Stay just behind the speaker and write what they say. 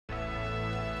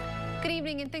Good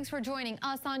evening and thanks for joining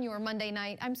us on your Monday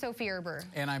night. I'm Sophie Erber.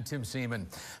 And I'm Tim Seaman.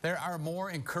 There are more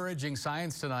encouraging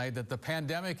signs tonight that the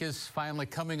pandemic is finally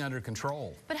coming under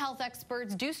control. But health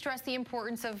experts do stress the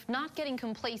importance of not getting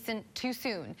complacent too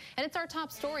soon. And it's our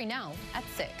top story now at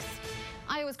 6.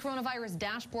 Iowa's coronavirus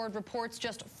dashboard reports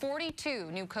just 42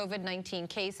 new COVID-19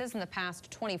 cases in the past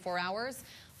 24 hours.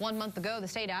 1 month ago, the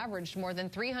state averaged more than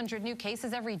 300 new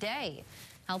cases every day.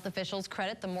 Health officials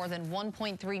credit the more than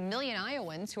 1.3 million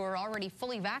Iowans who are already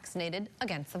fully vaccinated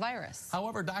against the virus.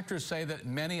 However, doctors say that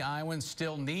many Iowans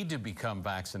still need to become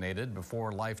vaccinated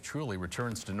before life truly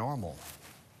returns to normal.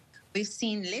 We've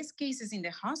seen less cases in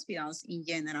the hospitals in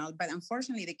general, but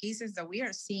unfortunately the cases that we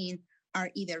are seeing are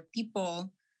either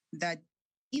people that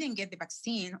didn't get the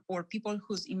vaccine or people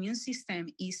whose immune system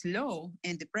is low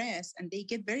and depressed, and they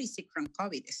get very sick from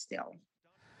COVID still.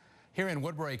 Here in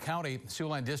Woodbury County,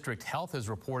 Siouxland District Health has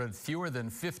reported fewer than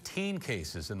 15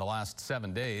 cases in the last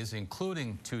 7 days,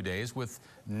 including 2 days with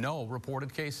no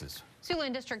reported cases.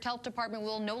 Siouxland District Health Department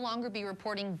will no longer be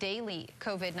reporting daily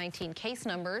COVID-19 case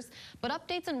numbers, but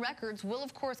updates and records will,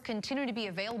 of course, continue to be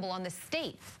available on the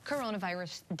state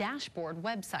coronavirus dashboard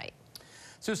website.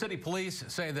 Sioux City police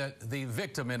say that the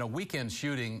victim in a weekend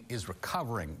shooting is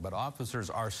recovering, but officers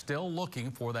are still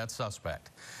looking for that suspect.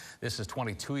 This is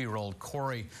 22-year-old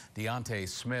Corey Deontay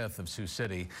Smith of Sioux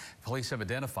City. Police have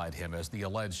identified him as the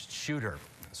alleged shooter.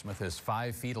 Smith is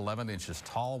 5 feet 11 inches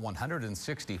tall,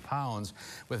 160 pounds,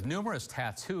 with numerous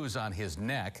tattoos on his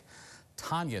neck.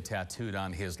 Tanya tattooed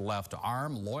on his left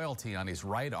arm, Loyalty on his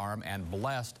right arm, and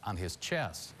Blessed on his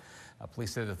chest.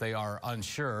 Police say that they are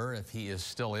unsure if he is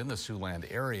still in the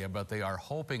Siouxland area, but they are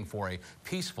hoping for a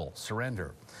peaceful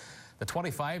surrender. The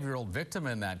 25-year-old victim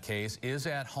in that case is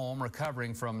at home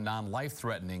recovering from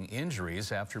non-life-threatening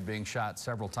injuries after being shot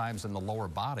several times in the lower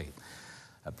body.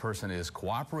 That person is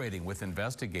cooperating with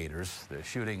investigators. The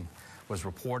shooting was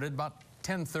reported about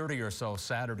 10:30 or so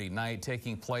Saturday night,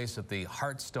 taking place at the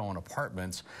Heartstone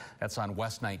Apartments. That's on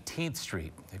West 19th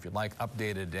Street. If you'd like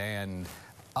updated and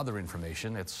other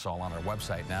information, it's all on our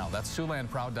website now. That's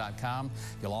SiouxlandProud.com.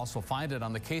 You'll also find it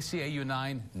on the KCAU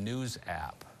 9 News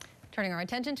app. Turning our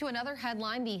attention to another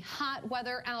headline, the hot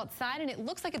weather outside, and it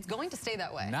looks like it's going to stay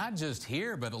that way. Not just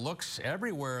here, but it looks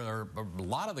everywhere, or a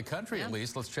lot of the country at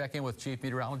least. Let's check in with Chief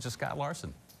Meteorologist Scott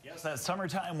Larson. Yes, that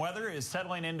summertime weather is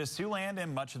settling into Siouxland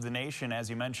and much of the nation, as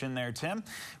you mentioned there, Tim.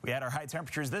 We had our high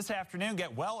temperatures this afternoon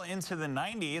get well into the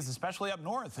 90s, especially up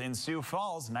north in Sioux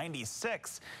Falls,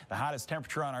 96. The hottest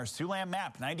temperature on our Siouxland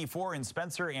map, 94 in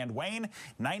Spencer and Wayne,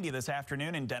 90 this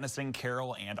afternoon in Denison,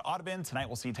 Carroll, and Audubon. Tonight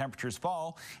we'll see temperatures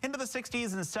fall into the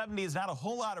 60s and 70s. Not a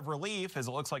whole lot of relief, as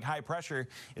it looks like high pressure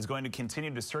is going to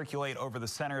continue to circulate over the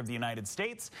center of the United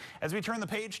States. As we turn the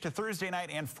page to Thursday night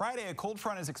and Friday, a cold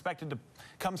front is expected to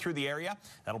come through the area.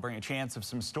 That'll bring a chance of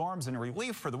some storms and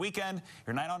relief for the weekend.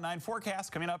 Your 9 on 9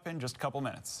 forecast coming up in just a couple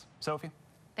minutes. Sophie?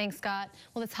 Thanks, Scott.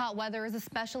 Well, this hot weather is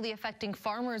especially affecting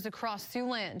farmers across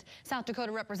Siouxland. South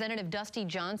Dakota Representative Dusty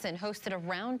Johnson hosted a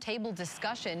roundtable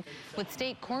discussion with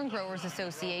State Corn Growers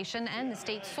Association and the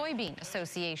State Soybean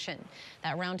Association.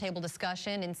 That roundtable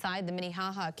discussion inside the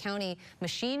Minnehaha County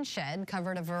Machine Shed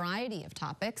covered a variety of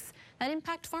topics that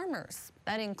impact farmers.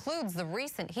 That includes the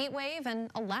recent heat wave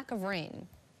and a lack of rain.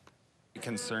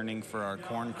 Concerning for our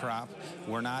corn crop.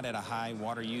 We're not at a high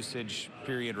water usage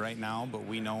period right now, but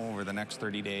we know over the next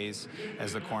 30 days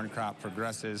as the corn crop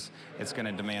progresses, it's going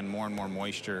to demand more and more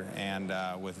moisture, and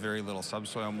with very little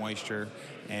subsoil moisture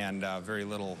and very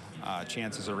little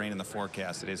chances of rain in the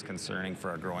forecast, it is concerning for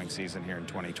our growing season here in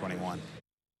 2021.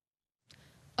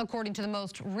 According to the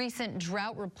most recent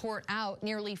drought report out,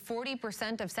 nearly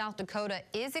 40% of South Dakota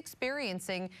is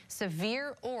experiencing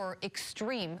severe or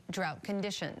extreme drought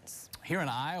conditions. Here in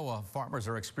Iowa, farmers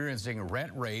are experiencing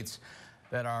rent rates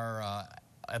that are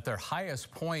at their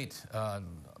highest point,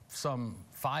 some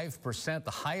 5%, the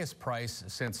highest price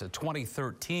since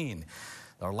 2013.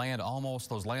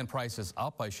 Those land prices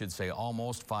up, I should say,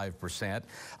 almost 5%.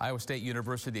 Iowa State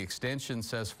University Extension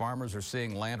says farmers are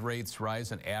seeing land rates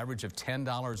rise an average of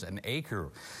 $10 an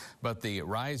acre. But the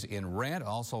rise in rent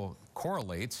also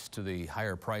correlates to the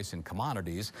higher price in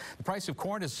commodities. The price of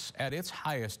corn is at its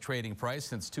highest trading price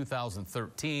since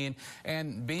 2013,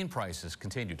 and bean prices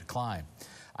continue to climb.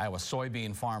 Iowa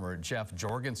soybean farmer Jeff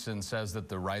Jorgensen says that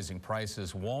the rising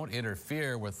prices won't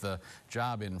interfere with the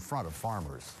job in front of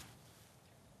farmers.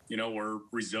 You know, we're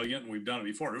resilient and we've done it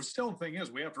before. The still thing is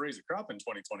we have to raise a crop in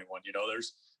 2021. You know,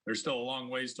 there's still a long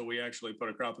ways till we actually put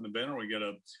a crop in the bin, or we got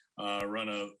to run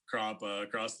a crop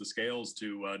across the scales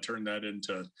to turn that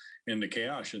into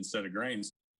cash instead of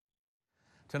grains.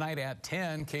 Tonight at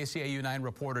 10, KCAU 9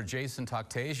 reporter Jason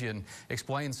Toctasian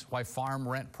explains why farm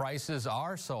rent prices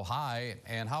are so high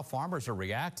and how farmers are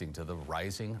reacting to the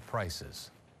rising prices.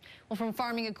 Well, from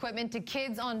farming equipment to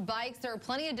kids on bikes, there are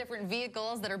plenty of different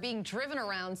vehicles that are being driven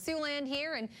around Siouxland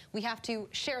here, and we have to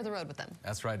share the road with them.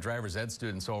 That's right. Driver's ed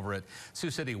students over at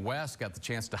Sioux City West got the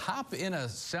chance to hop in a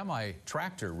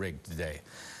semi-tractor rig today.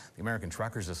 The American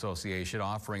Truckers Association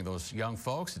offering those young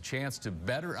folks a chance to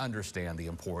better understand the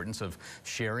importance of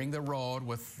sharing the road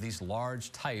with these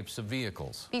large types of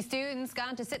vehicles. These students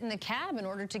got to sit in the cab in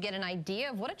order to get an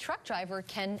idea of what a truck driver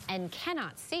can and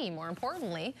cannot see. More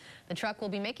importantly, the truck will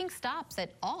be making stops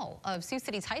at all of Sioux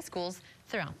City's high schools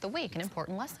throughout the week. An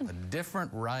important lesson. A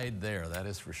different ride there, that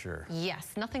is for sure. Yes,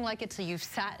 nothing like it till you've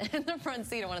sat in the front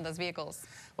seat of one of those vehicles.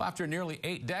 Well, after nearly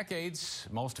 8 decades,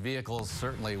 most vehicles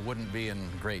certainly wouldn't be in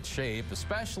great shape,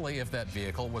 especially if that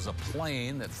vehicle was a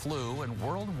plane that flew in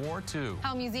World War II.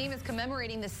 How Museum is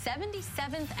commemorating the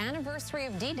 77th anniversary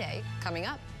of D-Day coming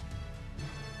up.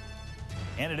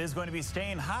 And it is going to be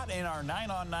staying hot in our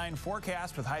 9 on 9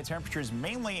 forecast with high temperatures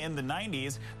mainly in the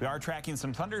 90s. We are tracking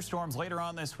some thunderstorms later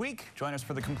on this week. Join us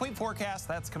for the complete forecast.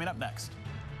 That's coming up next.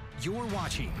 You're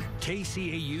watching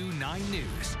KCAU 9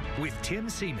 News with Tim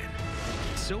Seaman,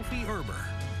 Sophie Erber,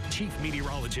 Chief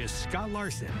Meteorologist Scott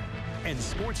Larson, and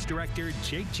Sports Director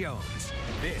Jake Jones.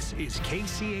 This is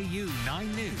KCAU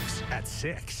 9 News at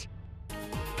 6.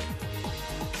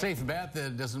 Safe bet that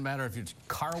it doesn't matter if your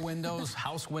car windows,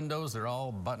 house windows, they're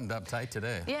all buttoned up tight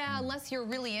today. Yeah, unless you're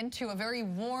really into a very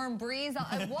warm breeze.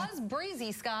 It was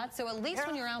breezy, Scott, so at least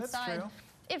when you're outside,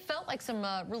 it felt like some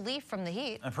relief from the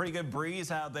heat. A pretty good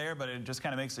breeze out there, but it just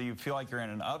kind of makes you feel like you're in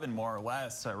an oven more or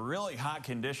less. Really hot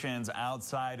conditions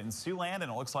outside in Siouxland,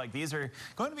 and it looks like these are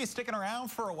going to be sticking around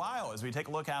for a while as we take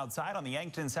a look outside on the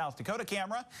Yankton, South Dakota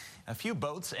camera. A few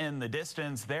boats in the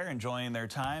distance there enjoying their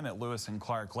time at Lewis and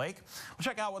Clark Lake. We'll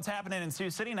check out what's happening in Sioux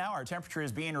City now. Our temperature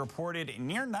is being reported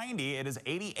near 90. It is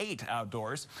 88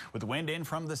 outdoors with the wind in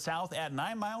from the south at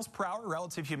 9 miles per hour,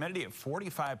 relative humidity at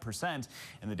 45%,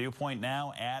 and the dew point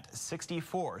now at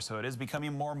 64, so it is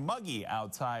becoming more muggy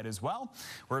outside as well.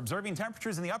 We're observing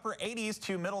temperatures in the upper 80s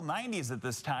to middle 90s at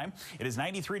this time. It is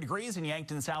 93 degrees in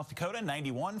Yankton, South Dakota,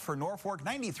 91 for Norfolk,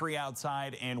 93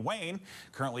 outside in Wayne.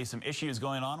 Currently some issues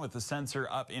going on with the sensor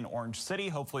up in Orange City.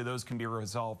 Hopefully those can be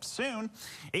resolved soon.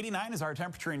 89 is our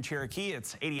temperature in Cherokee.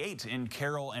 It's 88 in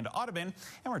Carroll and Audubon,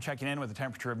 and we're checking in with a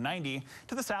temperature of 90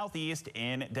 to the southeast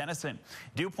in Denison.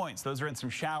 Dew points, those are in some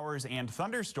showers and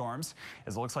thunderstorms,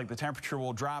 as it looks like the temperature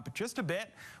will drop just a bit.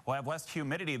 We'll have less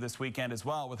humidity this weekend as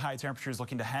well, with high temperatures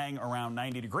looking to hang around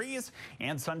 90 degrees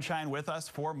and sunshine with us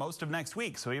for most of next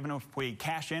week. So even if we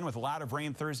cash in with a lot of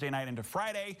rain Thursday night into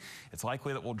Friday, it's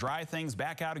likely that we'll dry things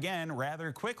back out again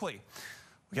rather quickly.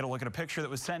 We get a look at a picture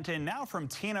that was sent in now from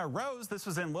Tina Rose. This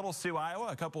was in Little Sioux, Iowa.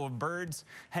 A couple of birds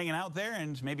hanging out there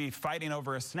and maybe fighting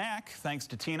over a snack. Thanks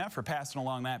to Tina for passing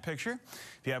along that picture.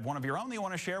 If you have one of your own that you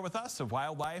want to share with us of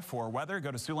wildlife or weather,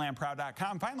 go to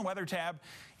SiouxlandProud.com, find the weather tab,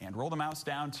 and roll the mouse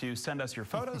down to send us your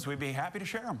photos. We'd be happy to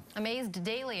share them. Amazed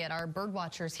daily at our bird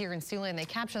watchers here in Siouxland. They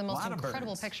capture the most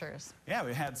incredible pictures. Yeah,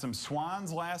 we had some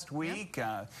swans last week.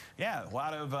 Yeah, a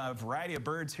lot of variety of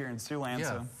birds here in Siouxland.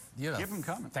 Yeah. So keep them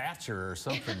coming. Thatcher or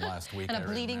something last week. And a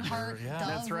bleeding heart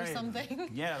dove or something.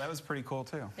 Yeah, that was pretty cool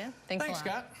too. Yeah, thanks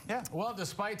Scott. Yeah. Well,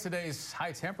 despite today's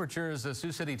high temperatures, the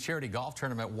Sioux City Charity Golf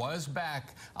Tournament was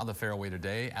back on the fairway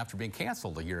today after being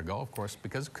canceled a year ago, of course,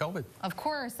 because of COVID. Of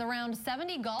course, around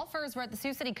 70 golfers were at the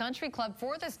Sioux City Country Club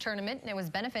for this tournament, and it was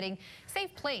benefiting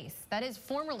Safe Place. That is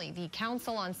formerly the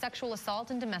Council on Sexual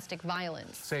Assault and Domestic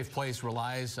Violence. Safe Place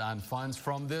relies on funds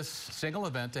from this single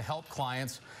event to help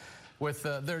clients with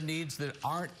their needs that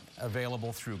aren't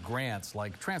available through grants,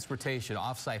 like transportation,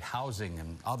 off-site housing,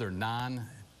 and other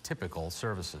non-typical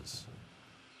services.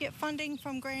 Get funding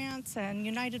from grants and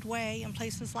United Way and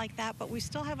places like that, but we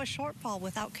still have a shortfall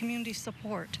without community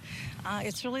support.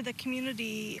 It's really the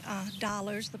community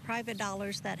dollars, the private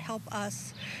dollars, that help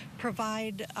us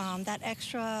provide that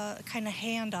extra kind of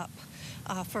hand up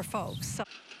for folks. So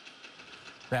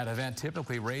that event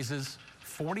typically raises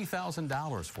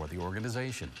 $40,000 for the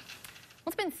organization.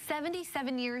 Well, it's been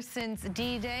 77 years since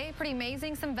D-Day. Pretty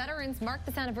amazing. Some veterans marked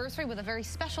this anniversary with a very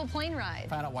special plane ride.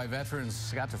 Find out why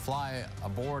veterans got to fly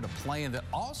aboard a plane that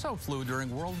also flew during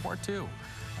World War II.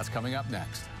 That's coming up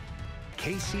next.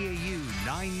 KCAU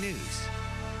 9 News.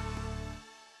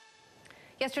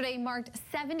 Yesterday marked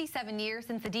 77 years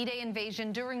since the D-Day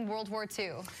invasion during World War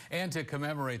II. And to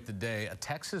commemorate the day, a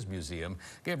Texas museum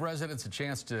gave residents a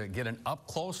chance to get an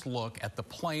up-close look at the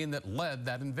plane that led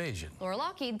that invasion. Laura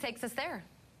Lockheed takes us there.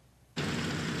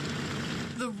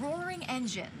 The roaring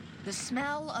engine, the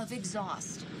smell of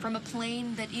exhaust from a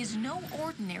plane that is no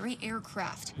ordinary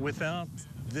aircraft. Without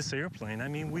this airplane, I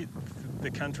mean,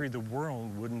 the country, the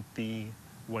world wouldn't be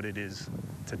what it is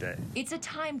today. It's a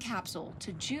time capsule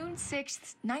to June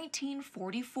 6th,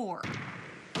 1944.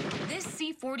 This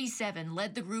C-47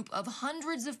 led the group of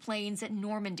hundreds of planes at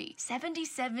Normandy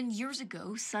 77 years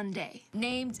ago Sunday.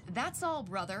 Named That's All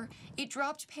Brother, it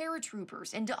dropped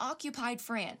paratroopers into occupied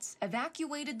France,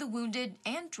 evacuated the wounded,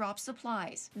 and dropped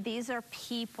supplies. These are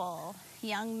people,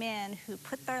 young men, who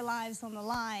put their lives on the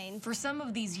line. For some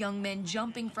of these young men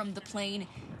jumping from the plane,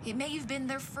 it may have been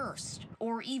their first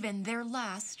or even their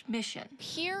last mission.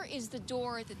 Here is the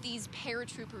door that these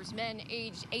paratroopers, men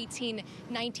aged 18,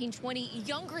 19, 20,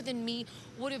 younger than me,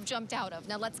 would have jumped out of.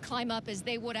 Now let's climb up as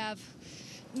they would have.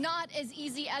 Not as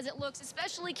easy as it looks,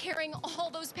 especially carrying all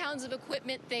those pounds of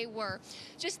equipment they were.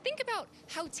 Just think about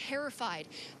how terrified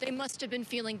they must have been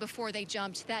feeling before they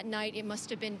jumped that night. It must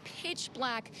have been pitch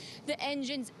black, the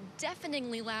engines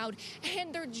deafeningly loud,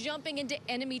 and they're jumping into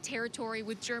enemy territory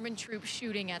with German troops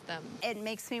shooting at them. It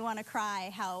makes me want to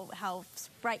cry how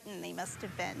frightened they must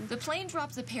have been. The plane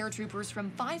dropped the paratroopers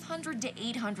from 500 to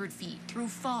 800 feet through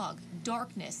fog,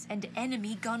 darkness, and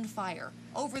enemy gunfire.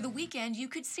 Over the weekend, you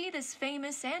could see this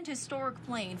famous and historic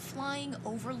plane flying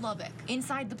over Lubbock.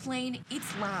 Inside the plane,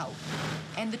 it's loud,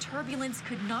 and the turbulence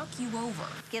could knock you over.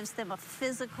 It gives them a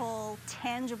physical,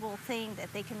 tangible thing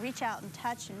that they can reach out and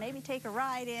touch and maybe take a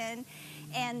ride in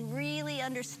and really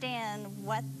understand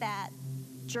what that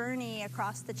journey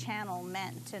across the channel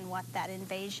meant and what that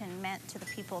invasion meant to the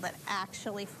people that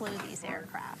actually flew these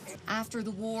aircraft. After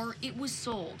the war, it was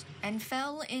sold and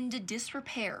fell into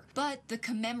disrepair, but the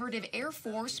commemorative Air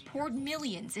Force poured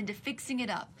millions into fixing it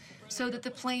up so that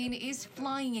the plane is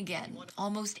flying again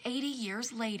almost 80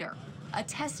 years later, a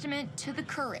testament to the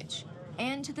courage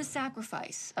and to the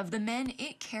sacrifice of the men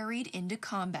it carried into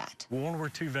combat. World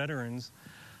War II veterans,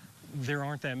 there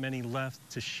aren't that many left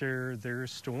to share their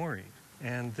story.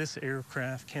 And this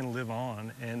aircraft can live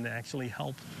on and actually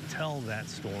help tell that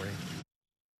story.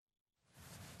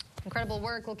 Incredible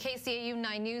work. Well, KCAU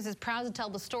 9 News is proud to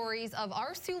tell the stories of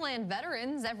our Siouxland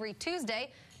veterans every Tuesday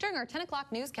during our 10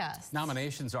 o'clock newscast.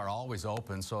 Nominations are always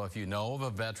open, so if you know of a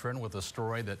veteran with a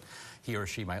story that he or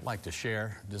she might like to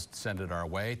share, just send it our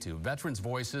way to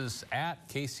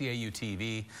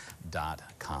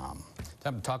veteransvoices@kcautv.com.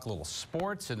 Time to talk a little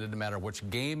sports. It didn't matter which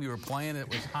game you were playing, it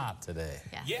was hot today.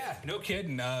 Yeah, no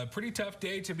kidding. Pretty tough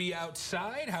day to be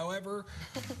outside. However,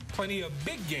 plenty of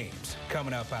big games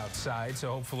coming up outside,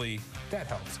 so hopefully that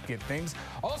helps get things.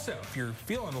 Also, if you're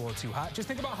feeling a little too hot, just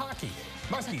think about hockey.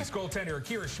 Muskies goaltender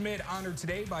Akira Schmid honored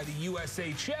today by the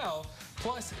USHL.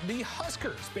 Plus, the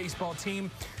Huskers baseball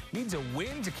team needs a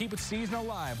win to keep its season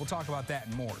alive. We'll talk about that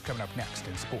and more coming up next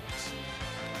in sports.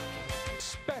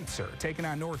 Spencer taking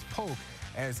on North Polk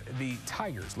as the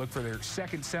Tigers look for their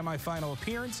second semifinal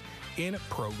appearance in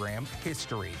program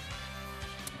history.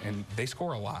 And they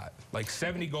score a lot, like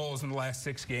 70 goals in the last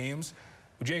 6 games.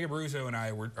 Jacob Russo and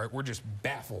I were just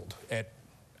baffled at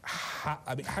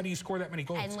how do you score that many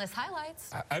goals? Endless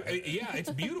highlights. Yeah, it's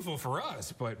beautiful for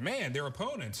us, but man, their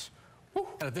opponents.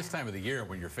 And at this time of the year,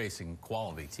 when you're facing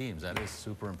quality teams, that is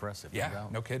super impressive. Yeah,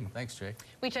 no kidding. Thanks, Jake.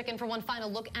 We check in for one final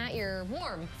look at your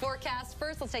warm forecast.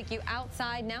 First, let's take you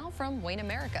outside now from Wayne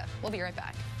America. We'll be right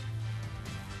back.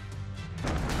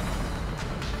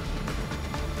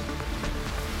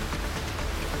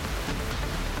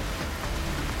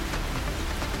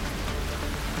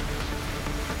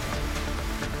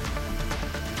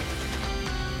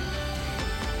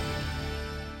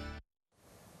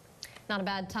 Not a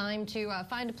bad time to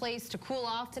find a place to cool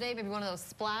off today, maybe one of those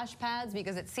splash pads,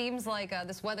 because it seems like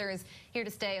this weather is here to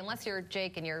stay, unless you're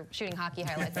Jake and you're shooting hockey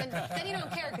highlights. Then you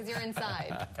don't care because you're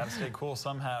inside. Got to stay cool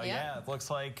somehow. Yeah. Yeah, it looks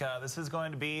like this is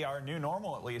going to be our new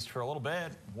normal, at least for a little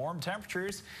bit. Warm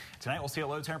temperatures. Tonight we'll see a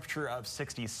low temperature of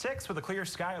 66 with a clear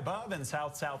sky above and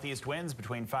south-southeast winds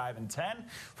between 5 and 10.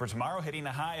 For tomorrow, hitting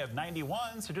a high of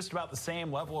 91, so just about the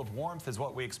same level of warmth as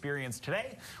what we experienced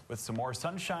today, with some more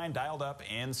sunshine dialed up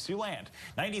in Siouxland.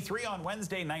 93 on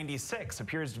Wednesday, 96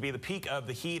 appears to be the peak of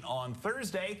the heat on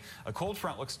Thursday. A cold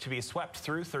front looks to be swept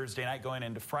through Thursday night going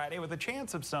into Friday with a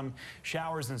chance of some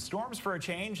showers and storms for a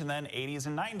change, and then 80s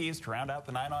and 90s to round out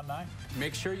the 9 on 9.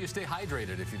 Make sure you stay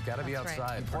hydrated if you've got to be outside.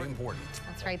 Right. Pretty important.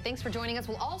 That's right. Thanks for joining us.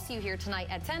 We'll all see you here tonight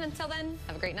at 10. Until then,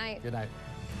 have a great night. Good night.